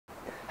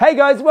Hey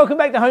guys, welcome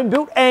back to Home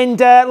Built. And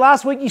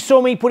last week you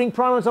saw me putting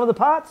primer on some of the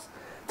parts.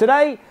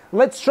 Today,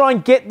 let's try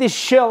and get this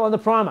shell on the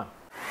primer.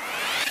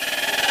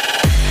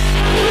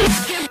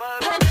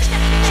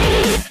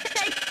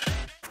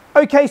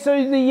 Okay,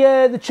 so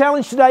the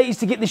challenge today is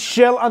to get the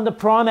shell under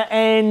primer,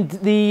 and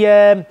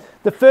the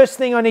first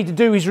thing I need to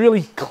do is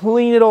really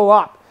clean it all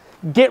up.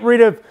 Get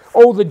rid of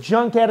all the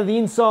junk out of the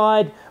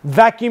inside,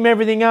 vacuum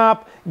everything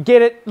up,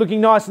 get it looking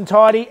nice and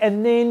tidy,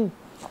 and then,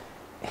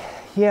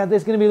 yeah,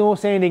 there's going to be more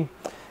sanding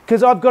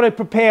because I've got to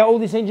prepare all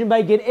this engine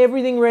bay, get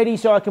everything ready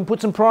so I can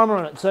put some primer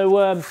on it. So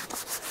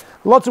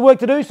lots of work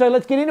to do, so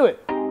let's get into it.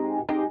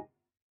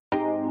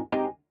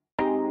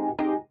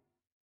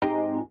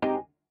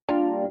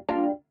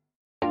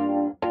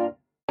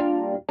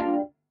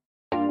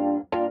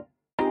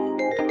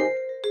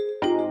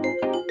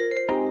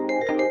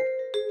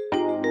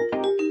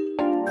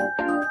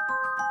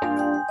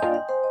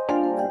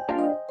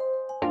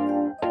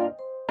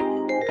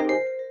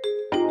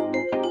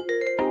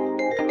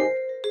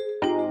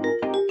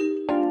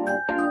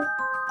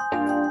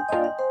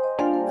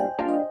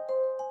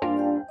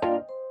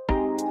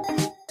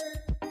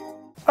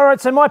 All right,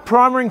 so my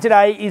primering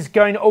today is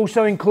going to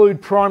also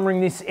include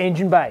primering this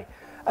engine bay.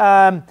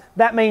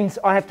 That means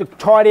I have to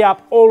tidy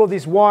up all of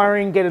this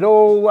wiring, get it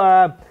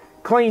all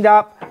cleaned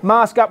up,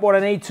 mask up what I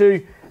need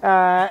to,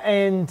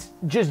 and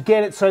just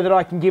get it so that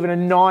I can give it a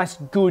nice,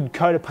 good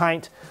coat of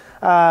paint.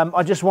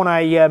 I just want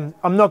a,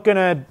 I'm not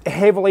gonna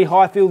heavily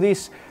high fill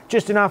this,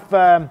 just enough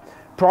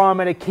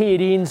primer to key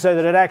it in so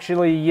that it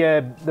actually,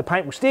 the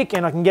paint will stick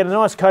and I can get a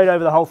nice coat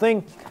over the whole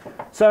thing.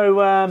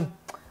 So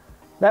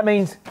that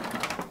means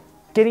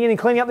getting in and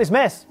cleaning up this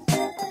mess.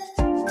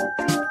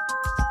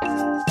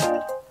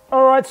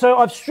 All right, so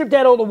I've stripped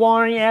out all the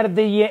wiring out of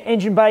the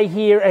engine bay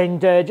here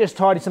and just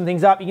tidied some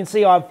things up. You can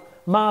see I've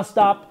masked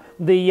up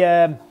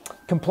the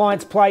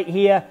compliance plate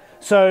here.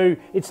 So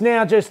it's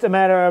now just a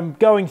matter of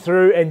going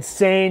through and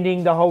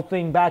sanding the whole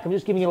thing back. I'm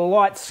just giving it a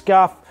light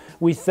scuff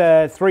with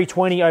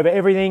 320 over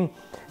everything.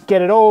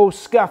 Get it all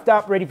scuffed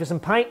up, ready for some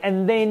paint.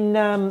 And then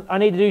I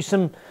need to do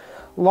some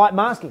light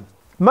masking.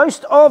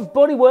 Most of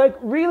bodywork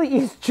really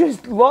is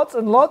just lots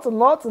and lots and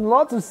lots and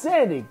lots of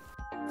sanding.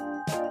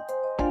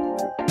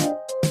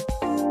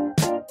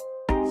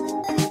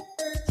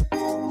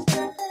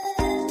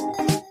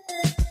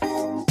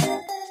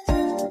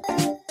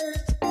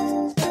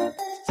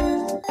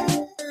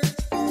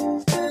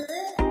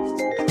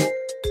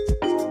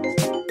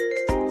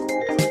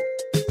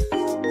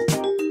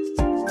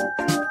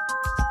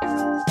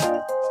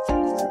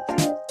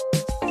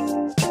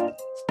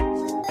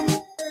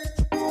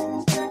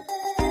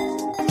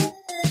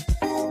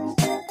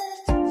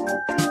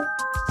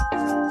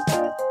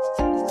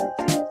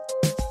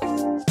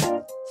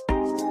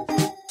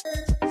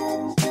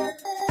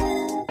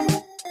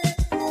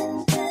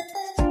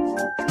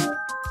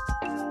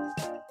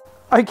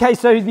 Okay,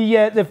 so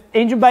the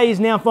engine bay is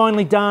now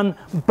finally done.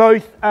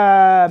 Both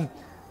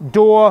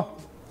door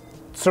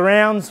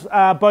surrounds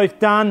are both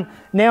done.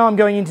 Now I'm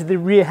going into the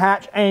rear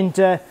hatch, and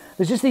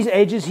there's just these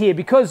edges here.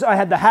 Because I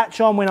had the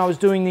hatch on when I was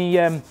doing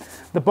the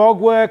bog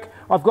work,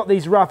 I've got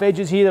these rough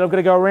edges here that I've got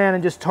to go around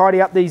and just tidy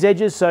up these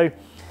edges. So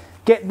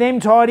get them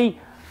tidy,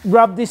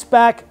 rub this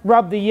back,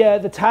 rub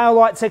the tail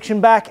light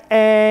section back,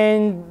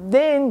 and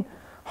then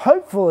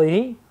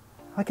hopefully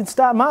I can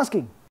start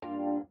masking.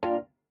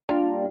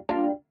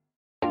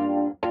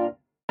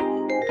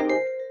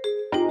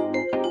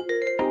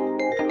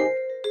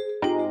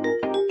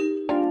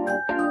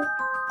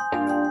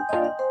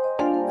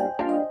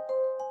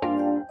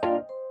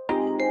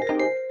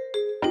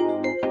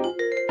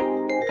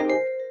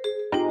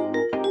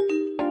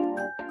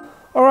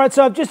 All right,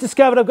 so I've just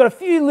discovered I've got a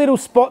few little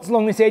spots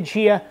along this edge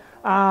here,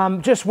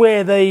 just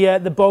where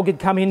the bog had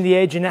come in the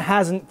edge and it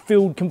hasn't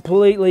filled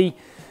completely.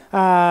 So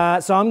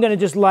I'm going to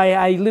just lay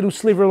a little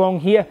sliver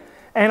along here.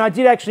 And I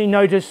did actually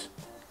notice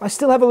I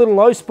still have a little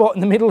low spot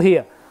in the middle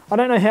here. I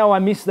don't know how I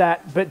missed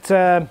that,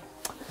 but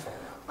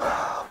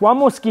one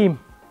more skim.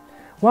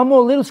 One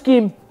more little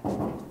skim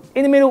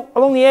in the middle,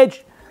 along the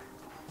edge.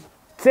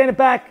 Sand it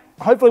back.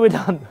 Hopefully we're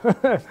done.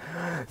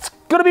 It's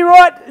got to be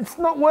right. It's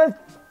not worth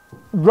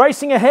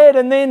racing ahead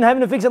and then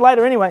having to fix it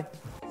later anyway.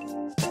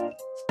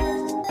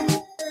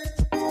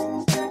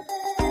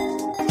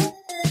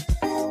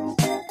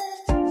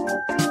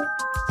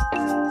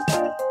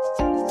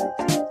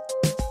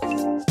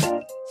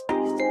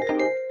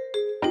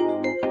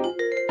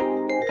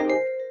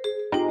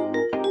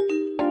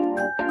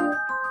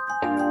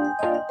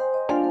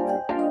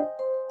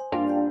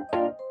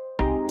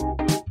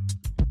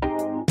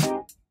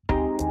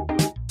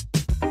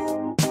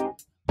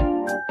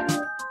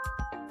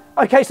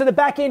 Okay, so the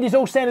back end is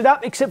all sanded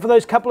up except for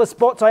those couple of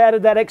spots. I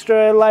added that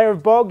extra layer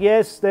of bog.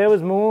 Yes, there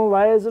was more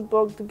layers of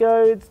bog to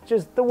go. It's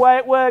just the way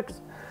it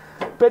works.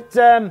 But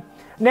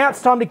now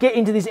it's time to get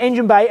into this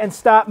engine bay and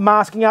start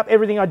masking up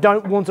everything I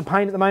don't want to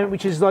paint at the moment,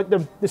 which is like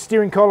the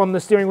steering column,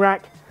 the steering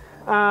rack.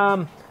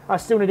 I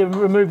still need to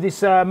remove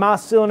this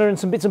mask cylinder and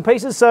some bits and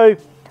pieces, so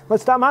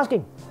let's start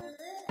masking.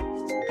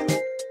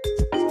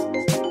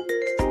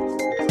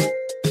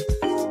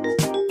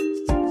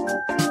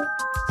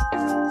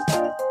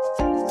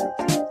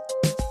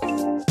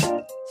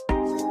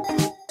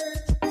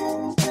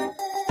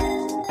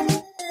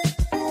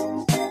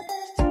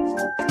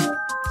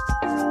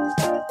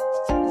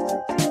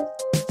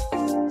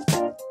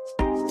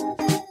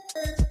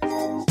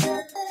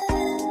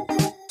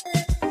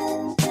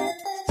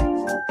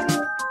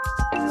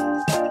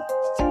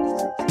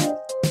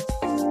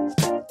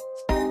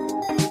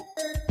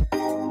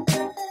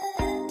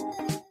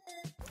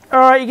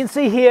 you can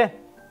see here,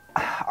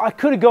 I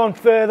could have gone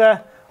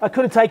further. I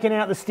could have taken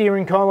out the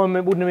steering column.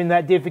 It wouldn't have been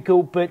that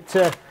difficult, but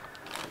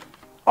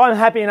I'm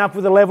happy enough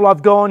with the level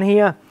I've gone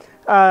here.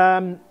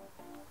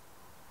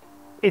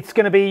 It's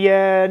going to be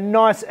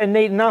nice and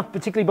neat enough,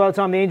 particularly by the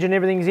time the engine and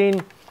everything's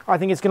in. I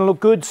think it's going to look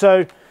good.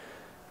 So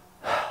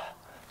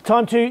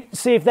time to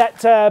see if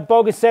that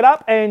bog is set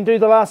up and do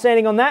the last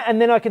sanding on that,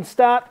 and then I can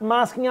start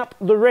masking up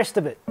the rest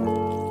of it.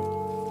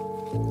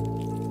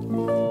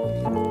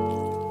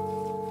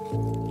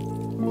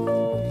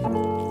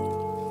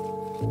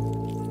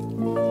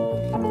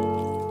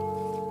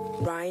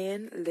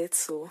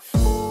 Litzel.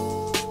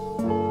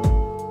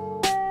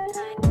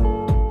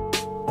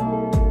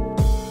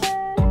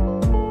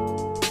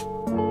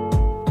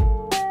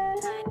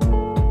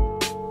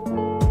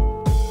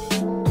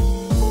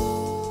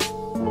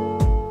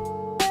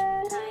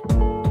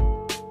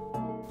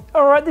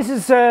 All right, this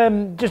is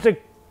just a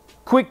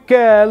quick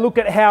look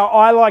at how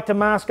I like to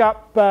mask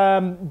up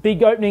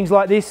big openings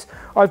like this.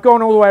 I've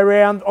gone all the way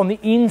around on the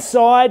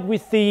inside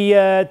with the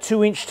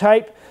 2-inch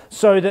tape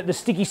so that the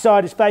sticky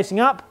side is facing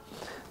up.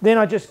 Then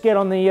I just get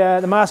on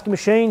the masking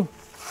machine,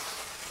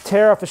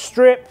 tear off a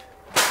strip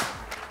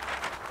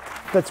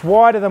that's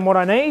wider than what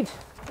I need,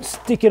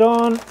 stick it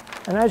on,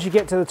 and as you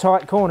get to the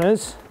tight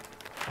corners,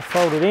 I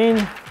fold it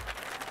in,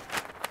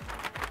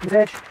 this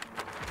edge,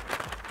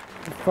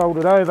 fold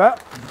it over.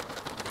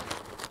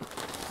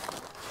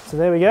 So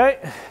there we go.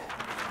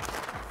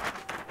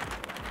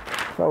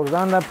 Fold it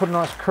under, put a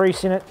nice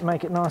crease in it,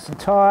 make it nice and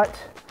tight,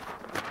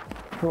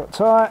 pull it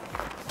tight.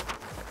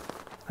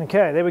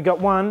 Okay, there we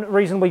got one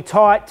reasonably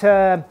tight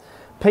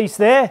piece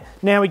there.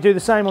 Now we do the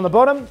same on the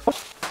bottom.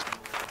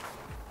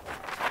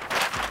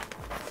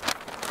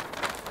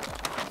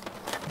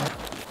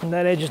 And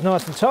that edge is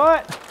nice and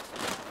tight.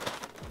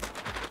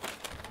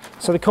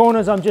 So the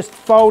corners I'm just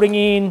folding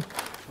in,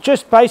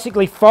 just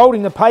basically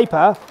folding the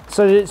paper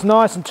so that it's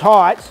nice and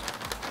tight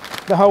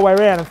the whole way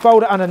around, and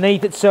fold it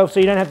underneath itself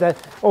so you don't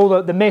have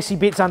all the messy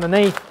bits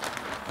underneath.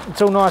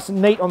 It's all nice and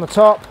neat on the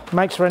top.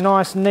 Makes for a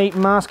nice neat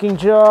masking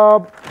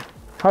job,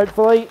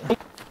 hopefully.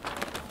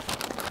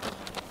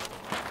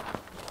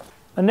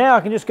 And now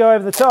I can just go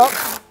over the top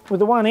with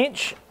the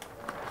 1-inch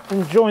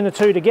and join the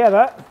two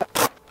together.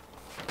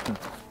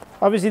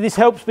 Obviously this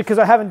helps because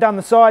I haven't done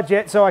the sides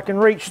yet, so I can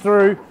reach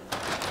through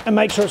and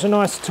make sure it's a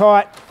nice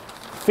tight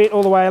fit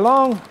all the way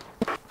along.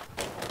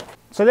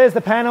 So there's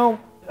the panel,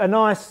 a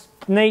nice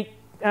neat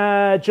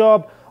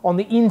job on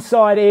the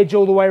inside edge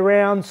all the way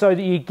around so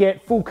that you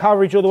get full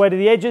coverage all the way to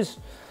the edges.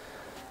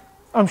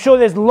 I'm sure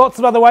there's lots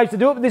of other ways to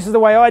do it, but this is the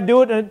way I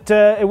do it, and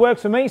it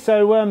works for me.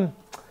 So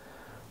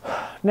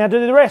now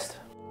do the rest.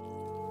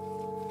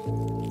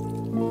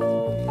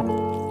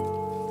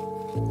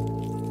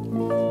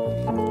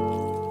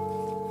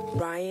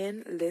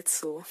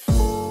 Litzel.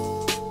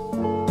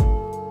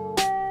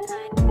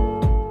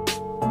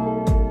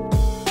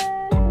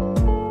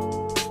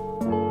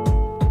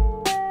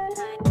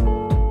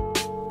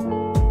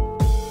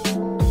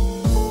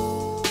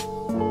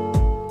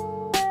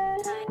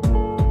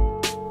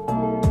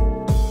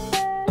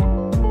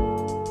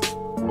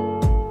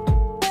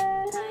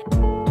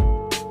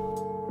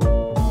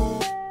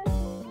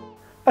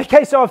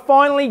 Okay, so I've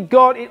finally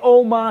got it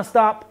all masked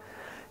up.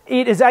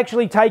 It has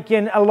actually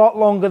taken a lot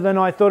longer than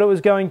I thought it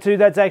was going to.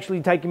 That's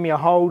actually taken me a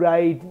whole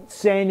day,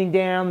 sanding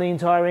down the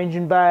entire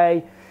engine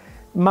bay,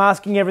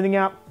 masking everything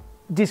up,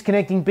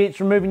 disconnecting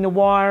bits, removing the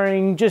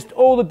wiring, just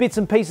all the bits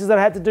and pieces that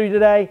I had to do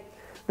today.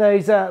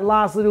 Those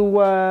last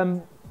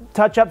little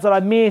touch-ups that I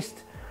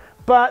missed.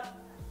 But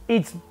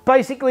it's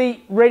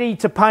basically ready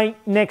to paint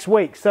next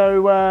week.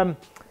 So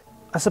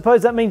I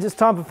suppose that means it's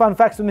time for Fun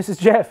Facts with Mrs.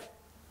 Jeff.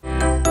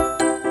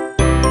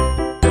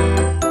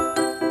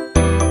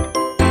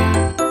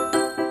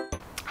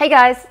 Hey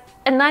guys,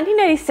 in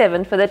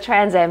 1987 for the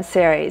Trans Am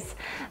series,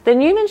 the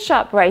Newman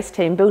Shop race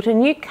team built a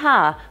new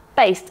car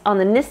based on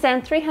the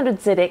Nissan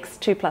 300ZX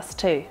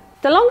 2+2.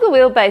 The longer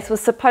wheelbase was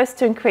supposed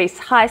to increase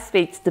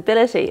high-speed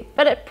stability,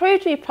 but it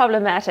proved to be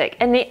problematic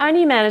and they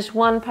only managed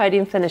one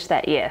podium finish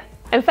that year.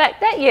 In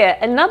fact, that year,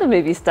 another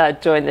movie star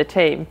joined the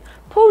team.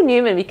 Paul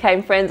Newman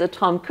became friends with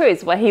Tom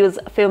Cruise while he was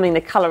filming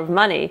The Colour of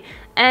Money,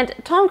 and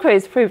Tom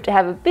Cruise proved to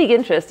have a big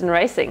interest in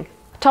racing.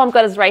 Tom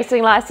got his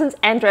racing license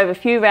and drove a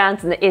few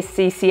rounds in the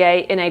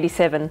SCCA in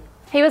 '87.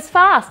 He was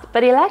fast,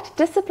 but he lacked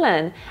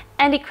discipline,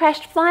 and he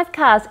crashed 5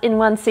 cars in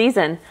one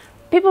season.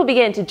 People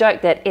began to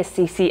joke that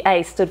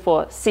SCCA stood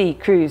for See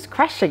Cruise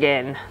Crash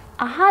Again.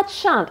 A hard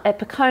shunt at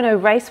Pocono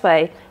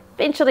Raceway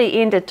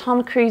eventually ended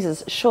Tom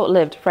Cruise's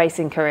short-lived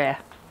racing career.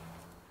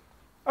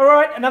 All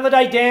right, another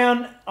day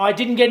down. I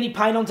didn't get any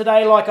paint on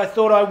today like I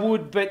thought I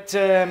would, but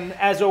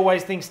as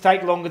always, things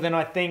take longer than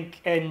I think.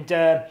 And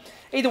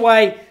either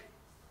way,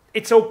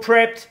 it's all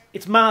prepped,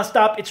 it's masked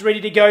up, it's ready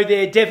to go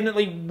there.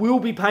 Definitely will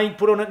be paint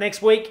put on it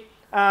next week.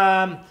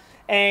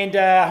 And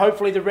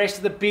hopefully the rest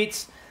of the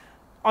bits.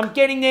 I'm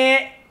getting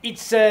there.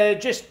 It's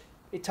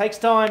it takes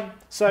time.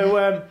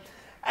 So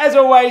as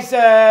always,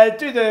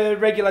 do the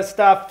regular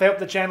stuff, help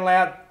the channel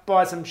out,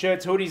 buy some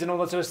shirts, hoodies and all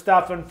that sort of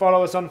stuff, and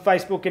follow us on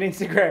Facebook and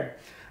Instagram.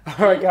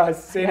 All right,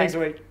 guys. See you Okay. next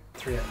week.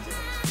 3 out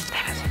of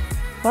 10.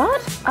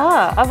 What?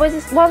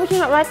 Why would you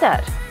not write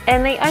that?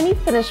 And they only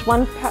finished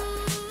one.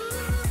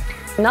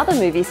 Another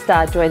movie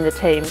star joined the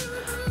team,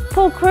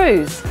 Paul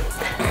Cruise.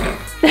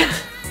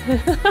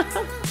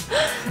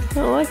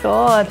 Oh my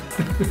God.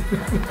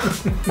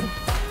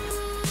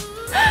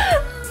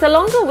 So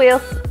longer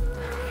wheels.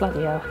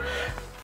 Bloody hell.